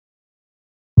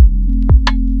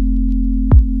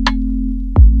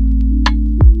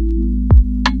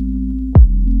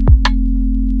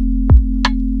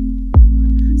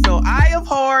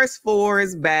Part 4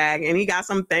 is back, and he got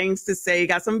some things to say. He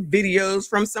got some videos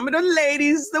from some of the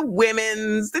ladies, the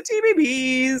women's, the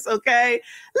TBBs, okay?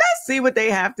 Let's see what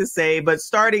they have to say. But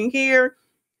starting here,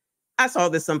 I saw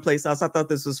this someplace else. I thought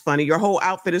this was funny. Your whole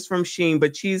outfit is from Shein,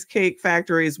 but Cheesecake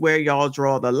Factory is where y'all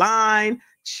draw the line.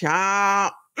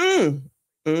 Ciao. But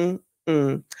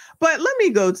let me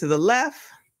go to the left.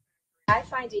 I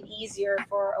find it easier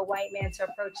for a white man to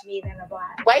approach me than a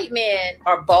black. White men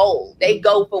are bold. They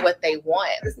go for what they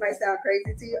want. This might sound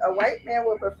crazy to you. A white man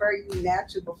would prefer you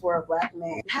natural before a black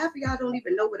man. Half of y'all don't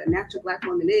even know what a natural black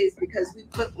woman is because we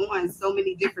put on so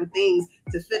many different things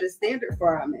to fit a standard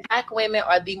for our men. Black women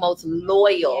are the most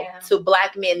loyal to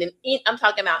black men than I'm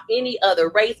talking about any other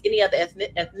race, any other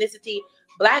ethnicity.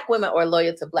 Black women are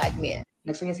loyal to black men.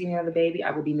 Next time you see me have a baby,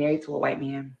 I will be married to a white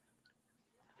man.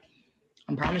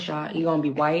 I promise y'all, he gonna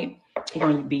be white. He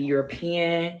gonna be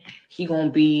European. He gonna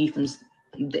be from,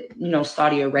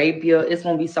 Saudi Arabia. It's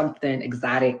gonna be something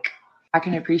exotic. I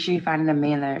can appreciate finding a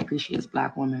man that appreciates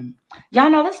black women. Y'all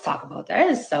know, let's talk about that.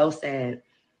 It is so sad.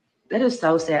 That is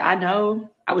so sad. I know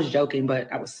I was joking, but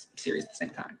I was serious at the same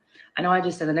time. I know I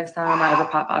just said the next time I ever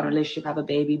pop out in a relationship, have a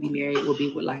baby, be married, will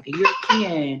be with like a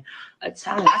European,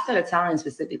 Italian. I said Italian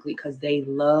specifically because they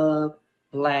love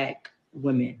black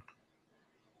women.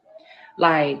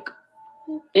 Like,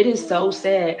 it is so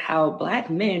sad how black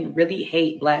men really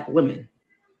hate black women.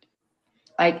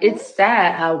 Like, it's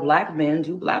sad how black men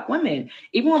do black women.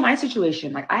 Even with my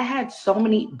situation, like, I had so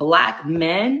many black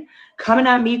men coming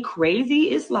at me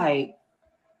crazy. It's like,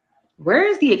 where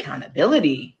is the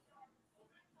accountability?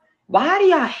 Why do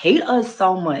y'all hate us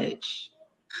so much?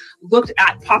 Looked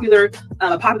at a popular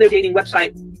dating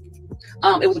website.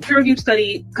 It was a peer-reviewed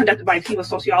study conducted by a team of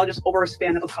sociologists over a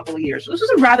span of a couple of years. So this was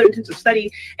a rather intensive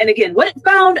study. And again, what it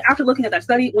found after looking at that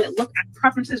study, when it looked at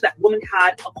preferences that women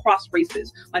had across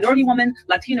races, minority woman,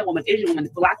 Latina woman, Asian woman,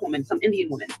 black woman, some Indian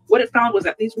women, what it found was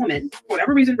that these women, for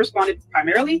whatever reason, responded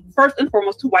primarily, first and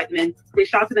foremost, to white men. They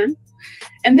shot to them.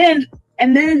 And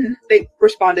then they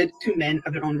responded to men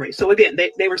of their own race. So again,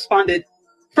 they responded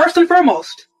first and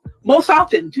foremost, most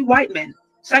often to white men,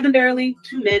 secondarily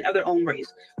to men of their own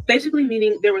race. Basically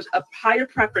meaning there was a higher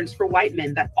preference for white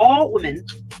men that all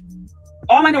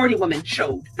minority women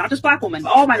showed, not just black women,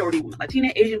 but all minority women,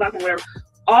 Latina, Asian, black women, whatever,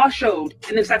 all showed.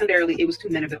 And then secondarily, it was to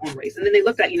men of their own race. And then they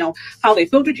looked at, how they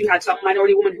filtered. You had some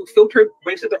minority women who filtered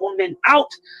race of their own men out.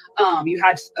 You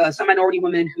had some minority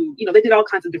women who, they did all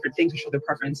kinds of different things to show their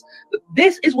preference. But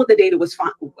this is what the data was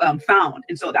found.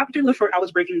 And so that particular short I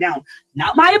was breaking down,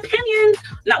 not my opinion,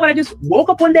 not what I just woke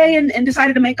up one day and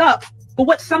decided to make up, but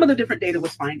what some of the different data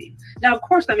was finding. Now, of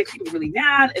course, that makes people really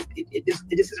mad. It just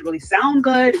doesn't really sound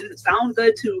good. It doesn't sound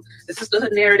good to the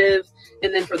sisterhood narrative.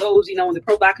 And then for those, in the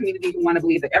pro-black community who want to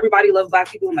believe that everybody loves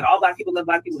black people and that all black people love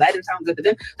black people, that didn't sound good to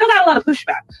them. They got a lot of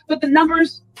pushback. But the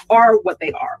numbers are what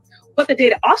they are. What the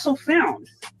data also found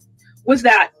was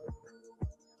that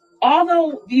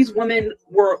although these women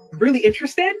were really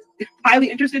interested, highly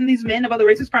interested in these men of other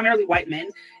races, primarily white men,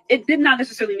 it did not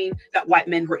necessarily mean that white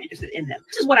men were interested in them.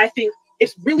 This is what I think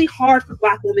it's really hard for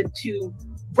black women to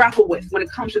grapple with when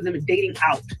it comes to them dating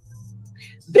out.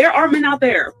 There are men out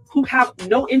there who have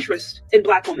no interest in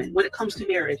black women when it comes to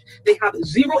marriage. They have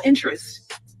zero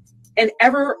interest in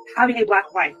ever having a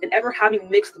black wife and ever having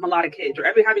mixed mulatto kids or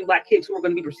ever having black kids who are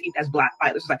going to be perceived as black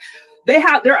by the society.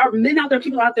 There are men out there,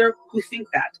 people out there who think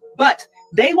that, but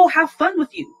they will have fun with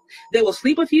you. They will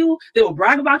sleep with you. They will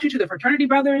brag about you to their fraternity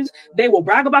brothers. They will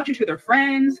brag about you to their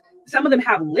friends. Some of them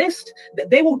have lists that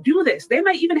they will do this. They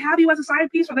might even have you as a side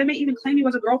piece, or they may even claim you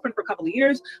as a girlfriend for a couple of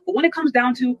years. But when it comes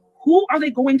down to who are they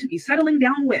going to be settling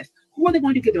down with? Who are they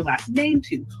going to give their last name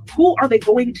to? Who are they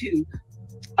going to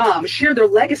share their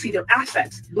legacy, their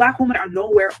assets? Black women are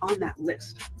nowhere on that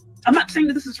list. I'm not saying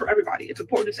that this is for everybody. It's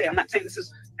important to say I'm not saying this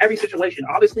is every situation.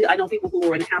 Obviously, I know people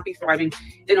who are in happy, thriving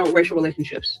interracial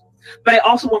relationships. But I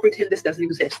also won't pretend this doesn't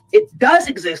exist. It does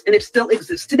exist, and it still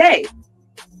exists today.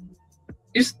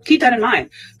 Just keep that in mind.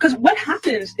 Because what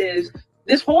happens is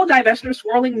this whole divestiture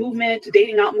swirling movement,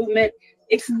 dating out movement,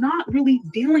 it's not really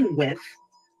dealing with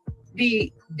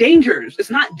the dangers. It's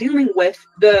not dealing with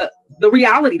the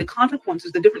reality, the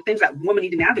consequences, the different things that women need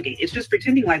to navigate. It's just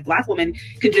pretending like black women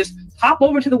can just hop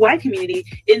over to the white community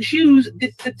and choose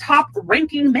the top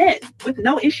ranking men with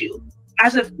no issue,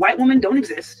 as if white women don't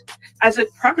exist, as if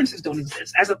preferences don't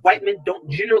exist, as if white men don't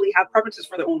generally have preferences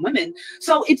for their own women.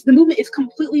 So the movement is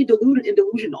completely deluded and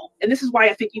delusional. And this is why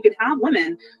I think you can have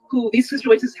women who these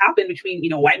situations happen between,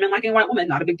 white men liking white women,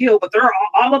 not a big deal, but they're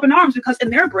all up in arms because in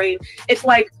their brain, it's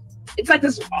like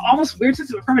this almost weird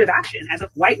sense of affirmative action, as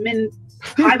if white men,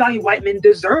 high value white men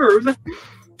deserve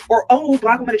or owe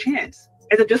black women a chance.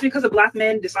 As if just because a black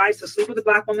man decides to sleep with a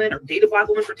black woman or date a black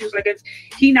woman for 2 seconds,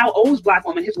 he now owes black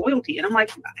women his loyalty. And I'm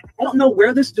like, I don't know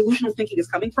where this delusional thinking is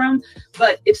coming from,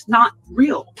 but it's not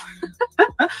real.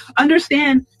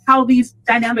 Understand how these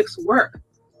dynamics work.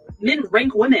 Men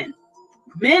rank women.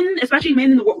 Men, especially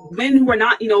men who are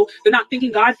not, they're not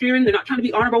thinking God-fearing, they're not trying to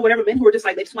be honorable, whatever. Men who are just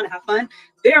like, they just want to have fun.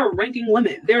 They're ranking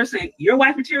women. They're saying, you're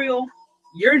wife material,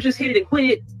 you're just hit it and quit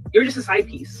it, you're just a side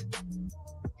piece.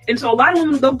 And so a lot of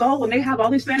women, they'll go when they have all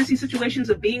these fantasy situations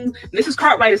of being Mrs.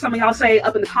 Cartwright, as some of y'all say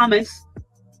up in the comments,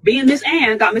 being Miss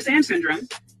Ann, got Miss Ann syndrome,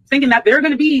 thinking that they're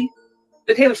going to be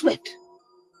the Taylor Swift.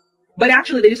 But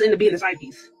actually, they just end up being the side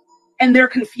piece. And they're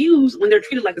confused when they're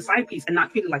treated like the side piece and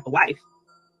not treated like the wife.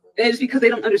 And it's because they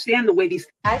don't understand the way these...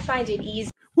 I find it easy.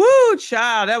 Woo,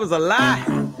 child, that was a lot.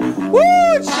 Woo,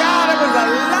 child, that was a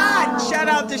lot. Shout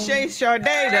out to Shay Sade,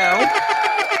 though.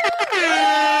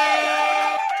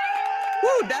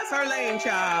 Woo, that's her lane,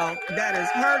 child. That is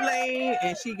her lane,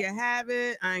 and she can have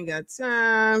it. I ain't got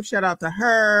time. Shout out to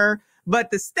her.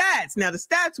 But the stats, now the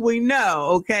stats we know,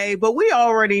 okay? But we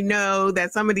already know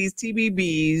that some of these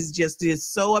TBBs just is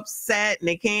so upset and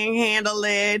they can't handle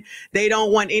it. They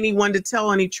don't want anyone to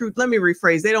tell any truth. Let me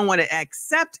rephrase. They don't want to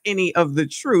accept any of the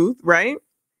truth, right?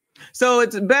 So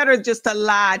it's better just to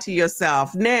lie to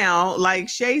yourself. Now, like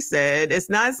Shay said, it's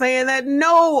not saying that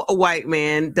no white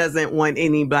man doesn't want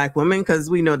any black woman, because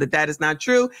we know that that is not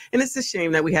true. And it's a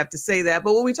shame that we have to say that.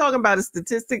 But what we're talking about is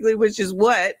statistically, which is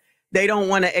what they don't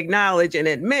want to acknowledge and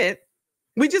admit.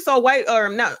 We just saw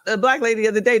a black lady the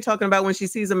other day talking about when she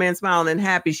sees a man smiling and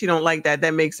happy, she don't like that.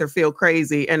 That makes her feel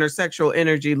crazy and her sexual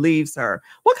energy leaves her.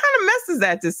 What kind of mess is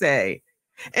that to say?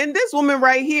 And this woman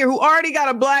right here who already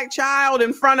got a black child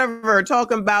in front of her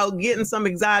talking about getting some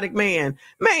exotic man.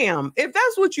 Ma'am, if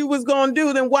that's what you was going to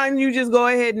do, then why didn't you just go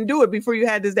ahead and do it before you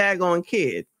had this daggone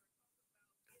kid?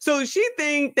 So she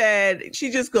think that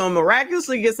she just going to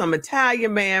miraculously get some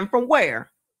Italian man from where?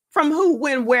 From who,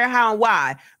 when, where, how, and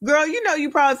why? Girl, you know you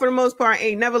probably for the most part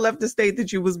ain't never left the state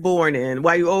that you was born in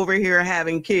while you over here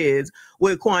having kids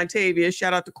with Quantavia.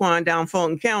 Shout out to Quan down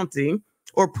Fulton County,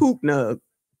 or Pooknug.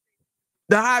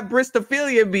 The high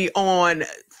bristophilia be on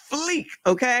fleek,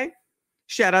 okay?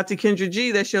 Shout out to Kendra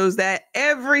G that shows that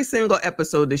every single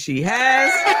episode that she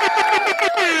has.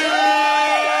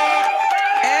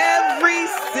 Every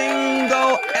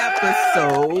single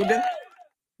episode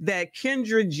that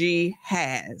Kendra G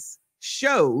has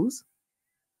shows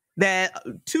that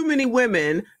too many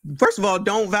women, first of all,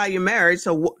 don't value marriage.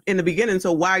 So in the beginning,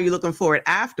 so why are you looking for it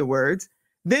afterwards?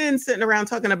 Then sitting around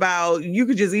talking about you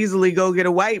could just easily go get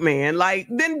a white man. Like,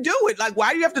 then do it. Like,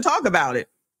 why do you have to talk about it?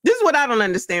 This is what I don't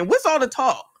understand. What's all the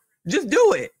talk? Just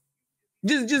do it.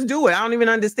 Just do it. I don't even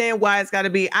understand why it's got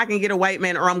to be I can get a white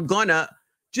man or I'm gonna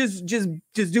just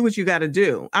do what you got to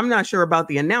do. I'm not sure about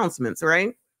the announcements,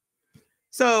 right?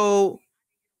 So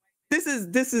this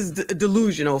is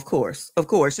delusional, of course.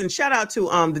 And shout out to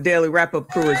the Daily Wrap Up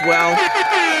crew as well.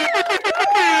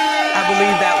 I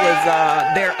believe that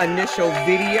was their initial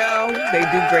video. They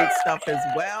do great stuff as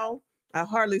well. I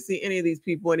hardly see any of these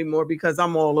people anymore because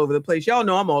I'm all over the place. Y'all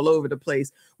know I'm all over the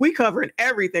place. We covering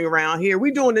everything around here.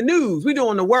 We doing the news. We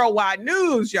doing the worldwide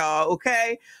news, y'all,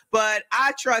 okay? But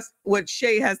I trust what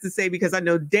Shay has to say because I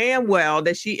know damn well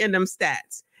that she in them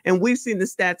stats. And we've seen the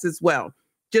stats as well.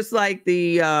 Just like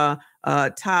the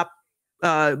top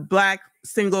Black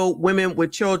single women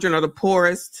with children are the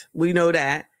poorest. We know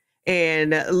that.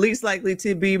 And least likely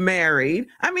to be married.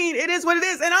 I mean, it is what it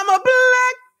is. And I'm a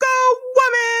Black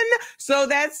woman. So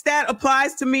that stat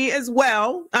applies to me as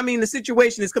well. I mean, the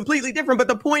situation is completely different. But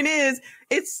the point is,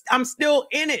 I'm still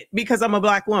in it because I'm a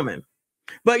Black woman.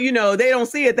 But, you know, they don't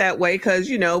see it that way because,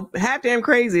 you know, half damn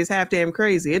crazy is half damn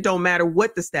crazy. It don't matter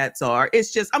what the stats are.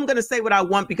 It's just I'm going to say what I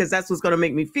want because that's what's going to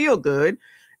make me feel good.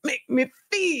 Make me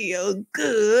feel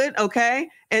good, okay?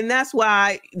 And that's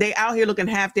why they out here looking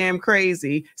half damn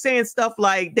crazy, saying stuff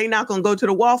like they not gonna go to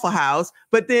the Waffle House,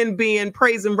 but then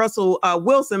praising Russell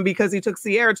Wilson because he took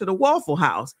Sierra to the Waffle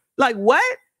House. Like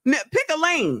what? Pick a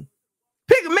lane.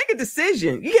 Make a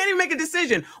decision. You can't even make a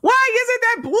decision. Why is it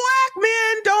that Black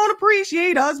men don't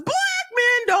appreciate us? Black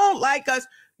men don't like us.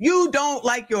 You don't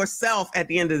like yourself at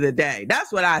the end of the day.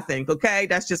 That's what I think, okay?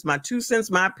 That's just my 2 cents,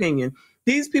 my opinion.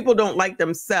 These people don't like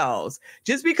themselves.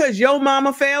 Just because your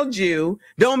mama failed you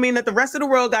don't mean that the rest of the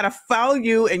world got to follow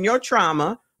you and your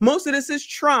trauma. Most of this is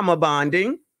trauma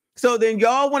bonding. So then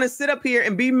y'all want to sit up here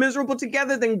and be miserable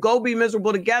together, then go be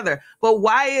miserable together. But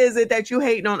why is it that you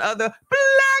hating on other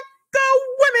Black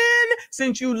women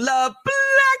since you love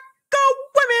Black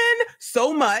women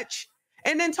so much?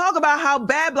 and then talk about how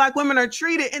bad Black women are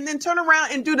treated and then turn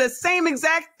around and do the same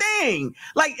exact thing.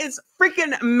 Like, it's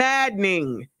freaking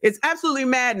maddening. It's absolutely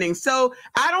maddening. So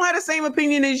I don't have the same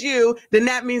opinion as you. Then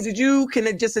that means that you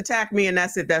can just attack me and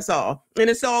that's it. That's all. And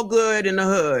it's all good in the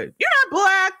hood. You're not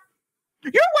Black.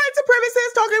 You're white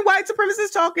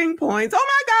supremacists talking points. Oh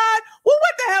my God. Well,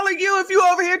 what the hell are you if you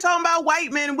over here talking about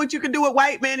white men and what you can do with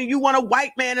white men and you want a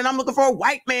white man and I'm looking for a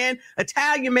white man,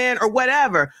 Italian man, or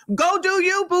whatever. Go do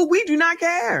you, boo. We do not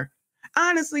care.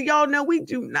 Honestly, y'all know we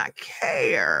do not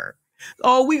care.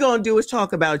 All we gonna do is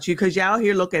talk about you because y'all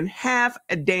here looking half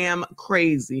a damn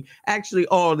crazy. Actually,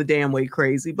 all the damn way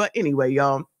crazy. But anyway,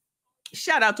 y'all.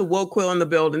 Shout out to Woke Quill in the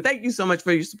building. Thank you so much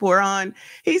for your support on.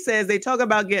 He says they talk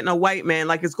about getting a white man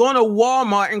like it's going to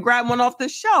Walmart and grab one off the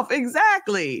shelf.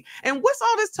 Exactly. And what's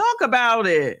all this talk about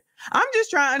it? I'm just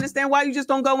trying to understand why you just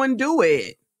don't go and do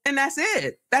it. And that's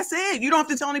it. That's it. You don't have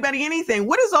to tell anybody anything.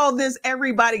 What is all this?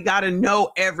 Everybody got to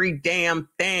know every damn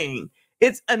thing.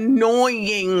 It's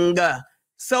annoying.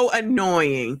 So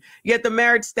annoying. Yet the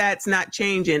marriage stats not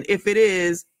changing. If it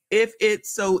is, if it's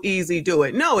so easy, do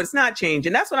it. No, it's not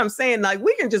changing. That's what I'm saying. Like,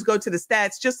 we can just go to the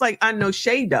stats just like I know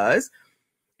Shay does.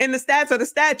 And the stats are the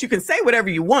stats. You can say whatever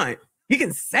you want. You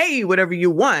can say whatever you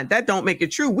want. That don't make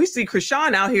it true. We see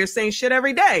Krishan out here saying shit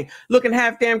every day, looking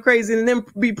half damn crazy and then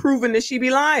be proving that she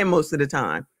be lying most of the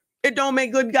time. It don't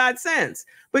make good God sense.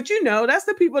 But you know, that's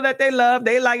the people that they love.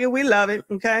 They like it. We love it.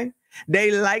 Okay.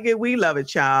 They like it. We love it,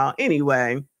 child.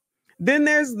 Anyway. Then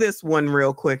there's this one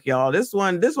real quick, y'all. This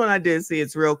one I did see.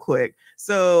 It's real quick.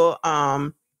 So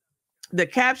the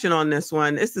caption on this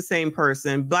one, it's the same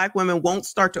person. Black women won't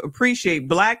start to appreciate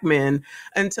Black men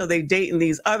until they dating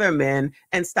these other men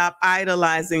and stop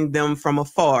idolizing them from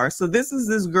afar. So this is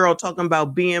this girl talking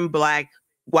about being Black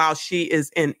while she is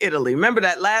in Italy. Remember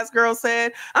that last girl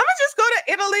said, I'm gonna just go to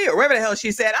Italy, or wherever the hell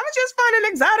she said, I'm gonna just find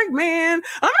an exotic man.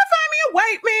 I'm gonna find me a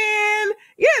white man.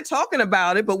 Yeah, talking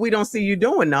about it, but we don't see you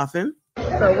doing nothing.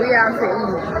 So we out to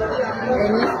eat,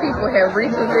 and these people have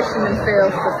repositioned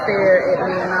themselves to stare at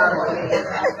me and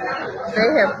they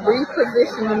have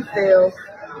repositioned themselves.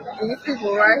 These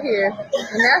people right here, and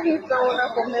now he's throwing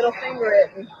up a middle finger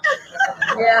at me.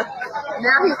 Yeah,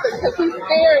 now because he's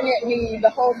staring at me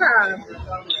the whole time.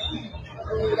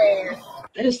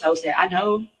 That is so sad. I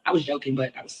know I was joking,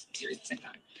 but I was serious at the same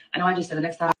time. I know I just said the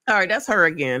next time. All right, that's her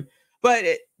again. But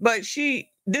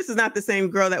this is not the same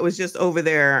girl that was just over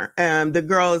there. The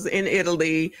girl is in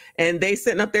Italy and they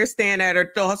sitting up there staring at her,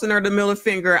 tossing her the middle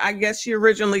finger. I guess she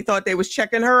originally thought they was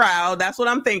checking her out. That's what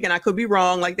I'm thinking. I could be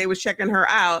wrong. Like they was checking her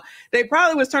out. They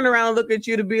probably was turning around and look at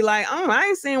you to be like, oh, I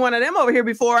ain't seen one of them over here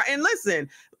before. And listen,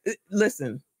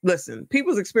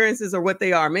 people's experiences are what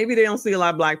they are. Maybe they don't see a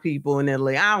lot of Black people in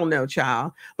Italy. I don't know,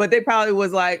 child. But they probably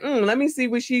was like, let me see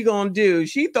what she gonna do.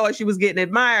 She thought she was getting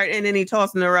admired, and then he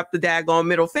tossing her up the daggone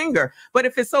middle finger. But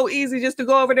if it's so easy just to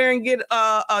go over there and get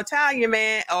a Italian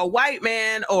man or a white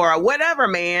man or a whatever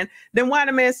man, then why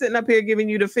the man sitting up here giving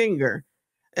you the finger?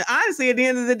 And honestly, at the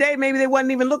end of the day, maybe they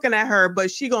wasn't even looking at her,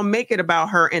 but she gonna make it about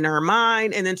her in her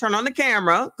mind and then turn on the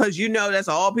camera, because you know that's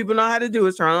all people know how to do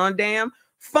is turn on a damn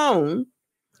phone.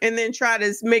 And then try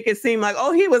to make it seem like,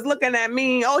 oh, he was looking at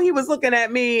me. Oh, he was looking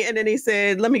at me. And then he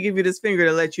said, let me give you this finger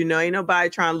to let you know. Ain't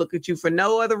nobody trying to look at you for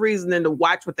no other reason than to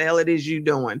watch what the hell it is you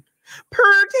doing.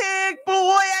 Protect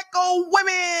Black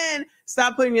women.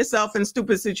 Stop putting yourself in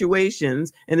stupid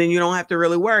situations. And then you don't have to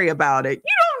really worry about it.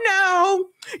 You don't know.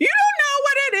 You don't know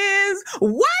what it is.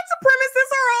 White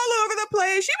supremacists are all over the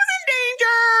place. She was in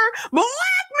danger.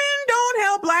 Black men don't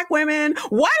help Black women.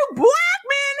 Why do Black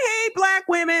men hate Black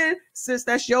women? Sis,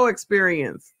 that's your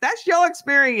experience. That's your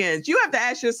experience. You have to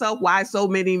ask yourself why so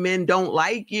many men don't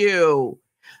like you.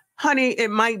 Honey, it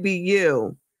might be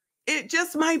you. It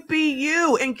just might be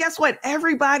you. And guess what?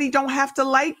 Everybody don't have to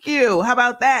like you. How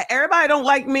about that? Everybody don't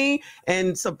like me.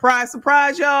 And surprise,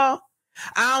 surprise, y'all.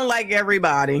 I don't like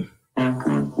everybody.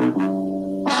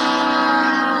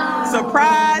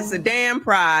 Surprise, a damn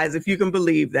prize, if you can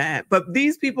believe that. But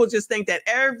these people just think that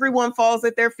everyone falls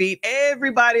at their feet.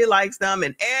 Everybody likes them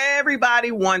and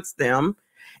everybody wants them.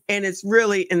 And it's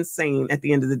really insane at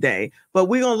the end of the day. But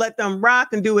we're going to let them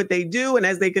rock and do what they do. And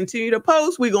as they continue to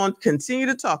post, we're going to continue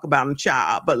to talk about them,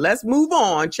 child. But let's move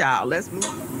on, child. Let's move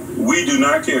on. We do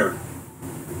not care.